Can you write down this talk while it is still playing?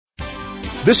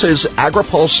This is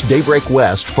AgriPulse Daybreak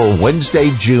West for Wednesday,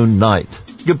 June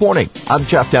 9th. Good morning. I'm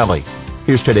Jeff Daly.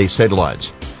 Here's today's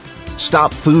headlines.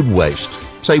 Stop food waste.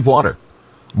 Save water.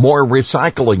 More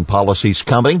recycling policies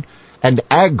coming. And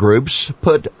ag groups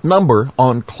put number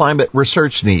on climate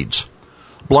research needs.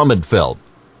 Blumenfeld.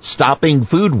 Stopping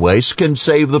food waste can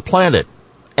save the planet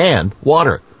and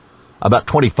water. About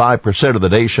 25% of the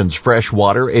nation's fresh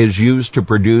water is used to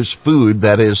produce food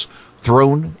that is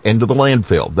thrown into the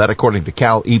landfill. That according to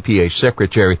Cal EPA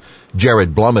Secretary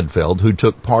Jared Blumenfeld, who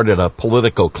took part in a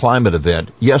political climate event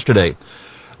yesterday.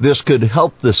 This could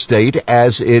help the state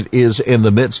as it is in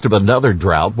the midst of another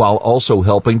drought while also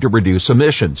helping to reduce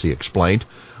emissions, he explained.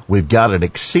 We've got an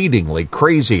exceedingly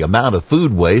crazy amount of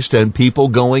food waste and people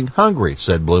going hungry,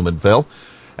 said Blumenfeld.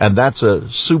 And that's a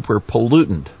super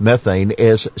pollutant. Methane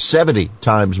is 70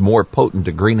 times more potent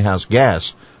a greenhouse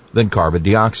gas than carbon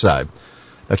dioxide.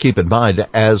 Now keep in mind,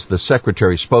 as the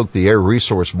Secretary spoke, the Air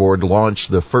Resource Board launched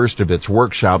the first of its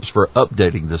workshops for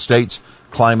updating the state's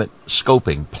climate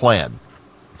scoping plan.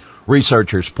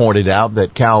 Researchers pointed out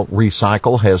that Cal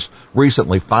Recycle has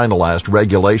recently finalized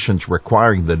regulations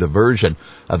requiring the diversion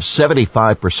of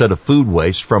 75% of food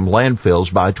waste from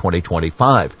landfills by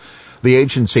 2025. The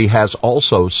agency has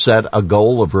also set a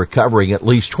goal of recovering at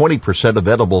least 20% of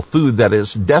edible food that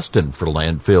is destined for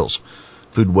landfills.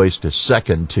 Food waste is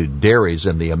second to dairies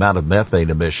in the amount of methane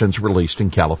emissions released in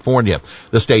California.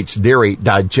 The state's dairy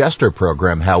digester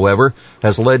program, however,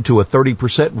 has led to a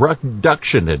 30%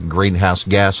 reduction in greenhouse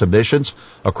gas emissions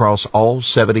across all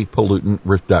 70 pollutant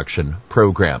reduction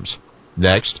programs.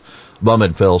 Next,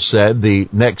 Blumenfeld said the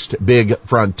next big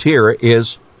frontier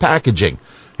is packaging.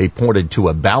 He pointed to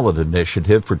a ballot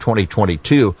initiative for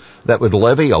 2022 that would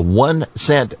levy a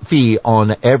 1-cent fee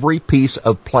on every piece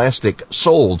of plastic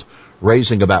sold,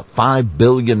 raising about $5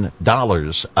 billion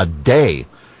a day.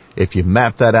 If you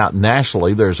map that out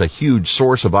nationally, there's a huge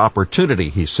source of opportunity,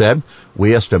 he said.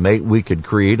 We estimate we could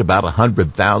create about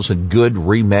 100,000 good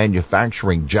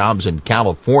remanufacturing jobs in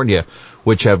California,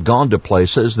 which have gone to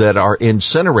places that are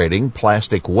incinerating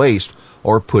plastic waste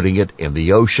or putting it in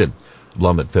the ocean.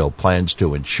 Blumenfeld plans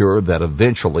to ensure that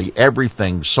eventually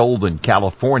everything sold in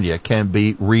California can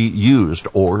be reused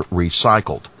or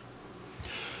recycled.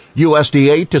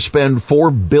 USDA to spend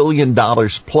 $4 billion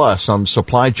plus on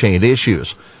supply chain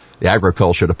issues. The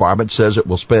Agriculture Department says it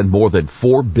will spend more than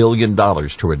 $4 billion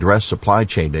to address supply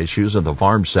chain issues in the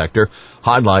farm sector,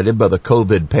 highlighted by the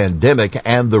COVID pandemic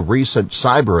and the recent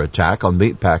cyber attack on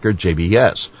meatpacker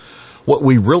JBS. What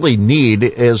we really need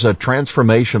is a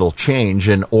transformational change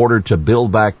in order to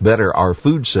build back better our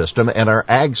food system and our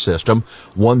ag system,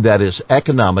 one that is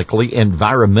economically,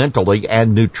 environmentally,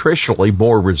 and nutritionally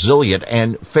more resilient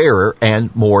and fairer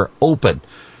and more open.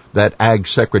 That Ag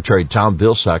Secretary Tom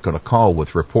Vilsack on a call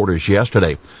with reporters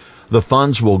yesterday. The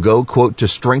funds will go, quote, to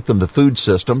strengthen the food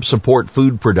system, support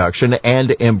food production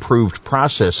and improved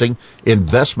processing,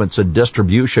 investments in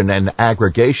distribution and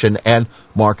aggregation, and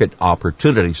market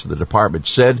opportunities, the department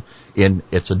said in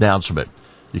its announcement.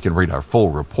 You can read our full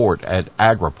report at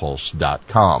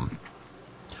agripulse.com.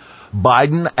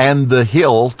 Biden and the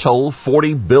Hill told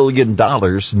 $40 billion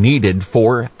needed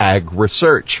for ag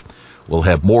research. We'll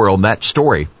have more on that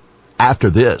story after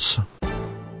this.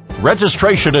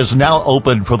 Registration is now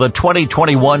open for the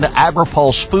 2021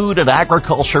 AgriPulse Food and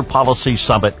Agriculture Policy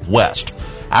Summit West.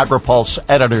 AgriPulse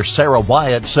editor Sarah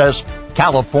Wyatt says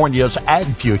California's ag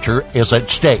future is at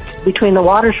stake. Between the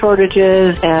water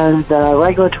shortages and the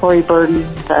regulatory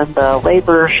burdens and the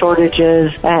labor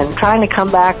shortages and trying to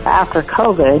come back after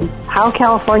COVID, how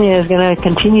California is going to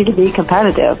continue to be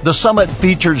competitive. The summit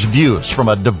features views from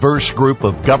a diverse group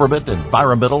of government,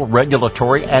 environmental,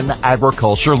 regulatory, and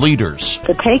agriculture leaders.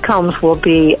 The take-homes will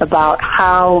be about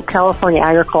how California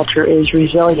agriculture is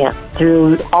resilient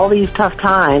through all these tough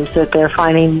times, that they're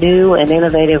finding new and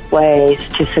innovative ways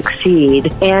to succeed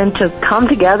and to come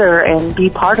together and be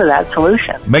part of that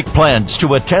solution. Make plans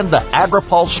to attend the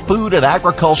AgriPulse Food and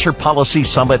Agriculture Policy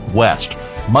Summit West,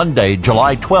 Monday,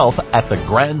 July 12th at the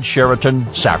Grand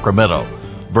Sheraton, Sacramento.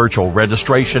 Virtual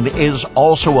registration is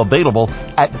also available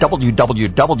at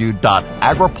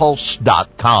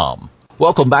www.agripulse.com.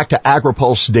 Welcome back to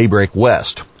AgriPulse Daybreak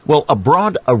West. Well, a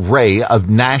broad array of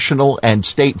national and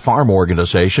state farm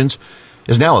organizations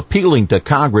is now appealing to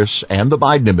Congress and the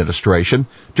Biden administration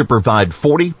to provide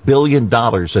 $40 billion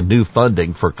in new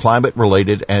funding for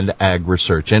climate-related and ag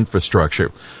research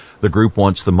infrastructure. The group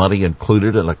wants the money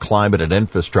included in a climate and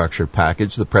infrastructure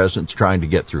package the president's trying to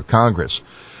get through Congress.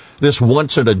 This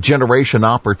once-in-a-generation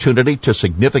opportunity to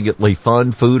significantly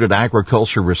fund food and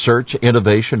agriculture research,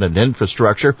 innovation, and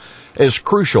infrastructure is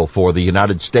crucial for the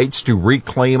United States to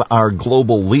reclaim our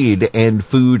global lead in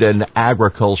food and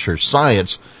agriculture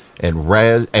science and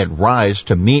rise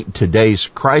to meet today's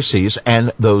crises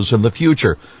and those in the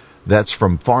future. That's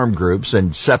from farm groups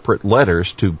and separate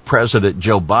letters to President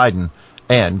Joe Biden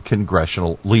and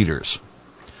congressional leaders.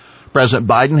 President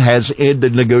Biden has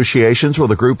ended negotiations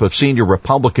with a group of senior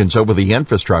Republicans over the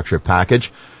infrastructure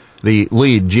package. The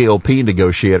lead GOP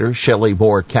negotiator, Shelley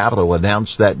Moore Capito,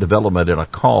 announced that development in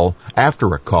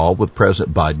after a call with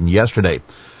President Biden yesterday.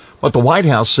 But the White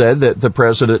House said that the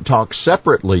president talked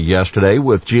separately yesterday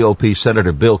with GOP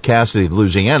Senator Bill Cassidy of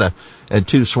Louisiana and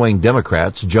two swing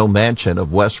Democrats, Joe Manchin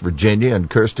of West Virginia and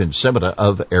Kyrsten Sinema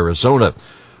of Arizona.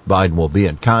 Biden will be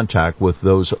in contact with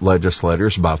those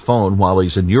legislators by phone while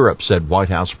he's in Europe, said White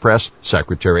House Press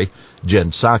Secretary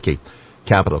Jen Psaki.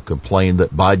 Capito complained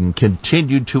that Biden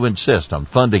continued to insist on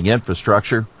funding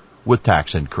infrastructure with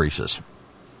tax increases.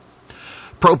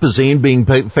 Propazine being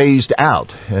phased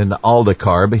out, and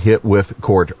Aldicarb hit with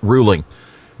court ruling.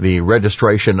 The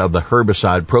registration of the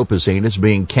herbicide Propazine is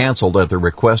being canceled at the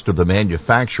request of the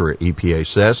manufacturer, EPA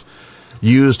says.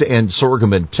 Used in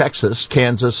sorghum in Texas,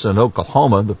 Kansas, and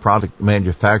Oklahoma, the product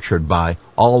manufactured by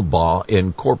Albaugh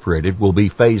Incorporated will be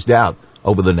phased out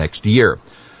over the next year.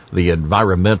 The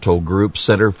environmental group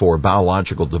Center for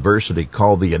Biological Diversity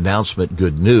called the announcement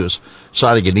good news,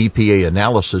 citing an EPA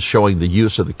analysis showing the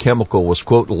use of the chemical was,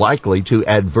 quote, likely to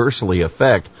adversely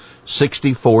affect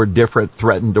 64 different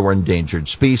threatened or endangered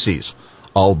species.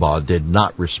 Albaugh did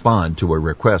not respond to a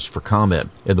request for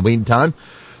comment. In the meantime,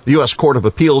 the U.S. Court of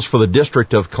Appeals for the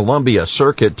District of Columbia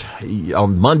Circuit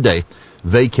on Monday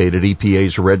vacated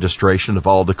EPA's registration of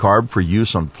Aldicarb for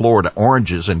use on Florida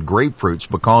oranges and grapefruits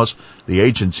because the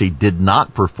agency did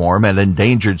not perform an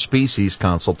endangered species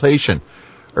consultation.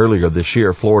 Earlier this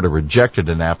year, Florida rejected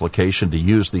an application to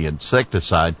use the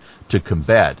insecticide to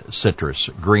combat citrus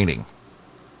greening.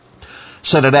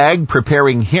 Senate Ag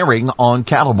preparing hearing on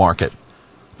cattle market.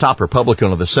 Top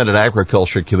Republican of the Senate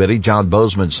Agriculture Committee, John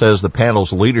Bozeman, says the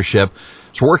panel's leadership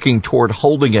is working toward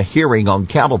holding a hearing on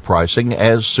cattle pricing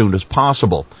as soon as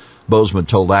possible. Bozeman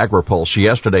told AgriPulse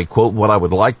yesterday, quote, what I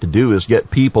would like to do is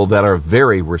get people that are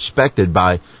very respected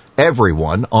by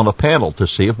everyone on a panel to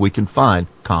see if we can find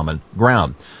common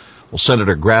ground. Well,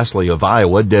 Senator Grassley of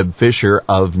Iowa, Deb Fisher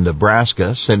of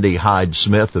Nebraska, Cindy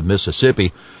Hyde-Smith of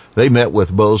Mississippi, they met with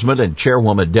Bozeman and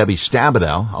Chairwoman Debbie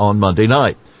Stabenow on Monday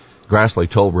night. Grassley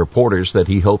told reporters that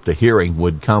he hoped a hearing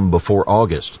would come before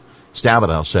August.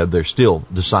 Stabenow said they're still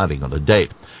deciding on a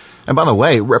date. And by the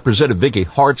way, Representative Vicky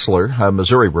Hartzler, a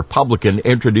Missouri Republican,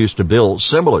 introduced a bill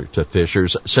similar to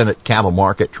Fisher's Senate Cattle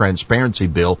Market Transparency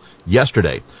Bill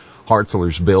yesterday.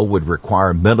 Hartzler's bill would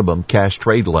require minimum cash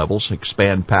trade levels,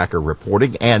 expand packer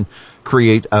reporting, and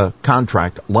create a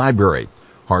contract library.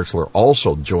 Hartzler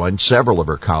also joined several of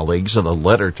her colleagues in a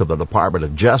letter to the Department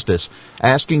of Justice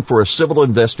asking for a civil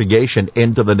investigation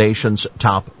into the nation's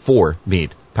top 4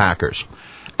 meat packers.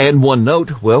 And one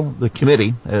note, well, the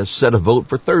committee has set a vote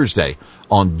for Thursday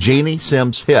on Janie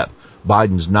Sims Hipp,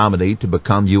 Biden's nominee to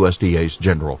become USDA's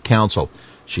general counsel.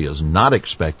 She is not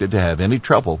expected to have any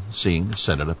trouble seeing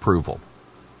Senate approval.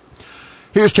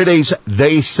 Here's today's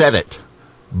They Said It.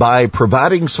 By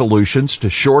providing solutions to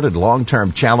short and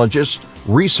long-term challenges,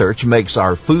 research makes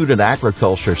our food and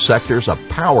agriculture sectors a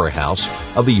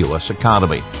powerhouse of the U.S.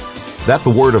 economy. That's the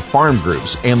word of farm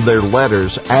groups in their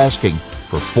letters asking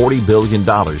for $40 billion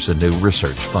in new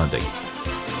research funding.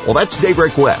 Well, that's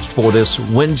Daybreak West for this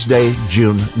Wednesday,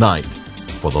 June 9th.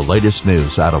 For the latest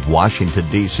news out of Washington,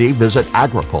 D.C., visit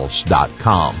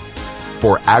agripulse.com.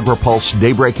 For AgriPulse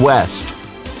Daybreak West,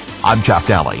 I'm Jeff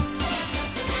Daly.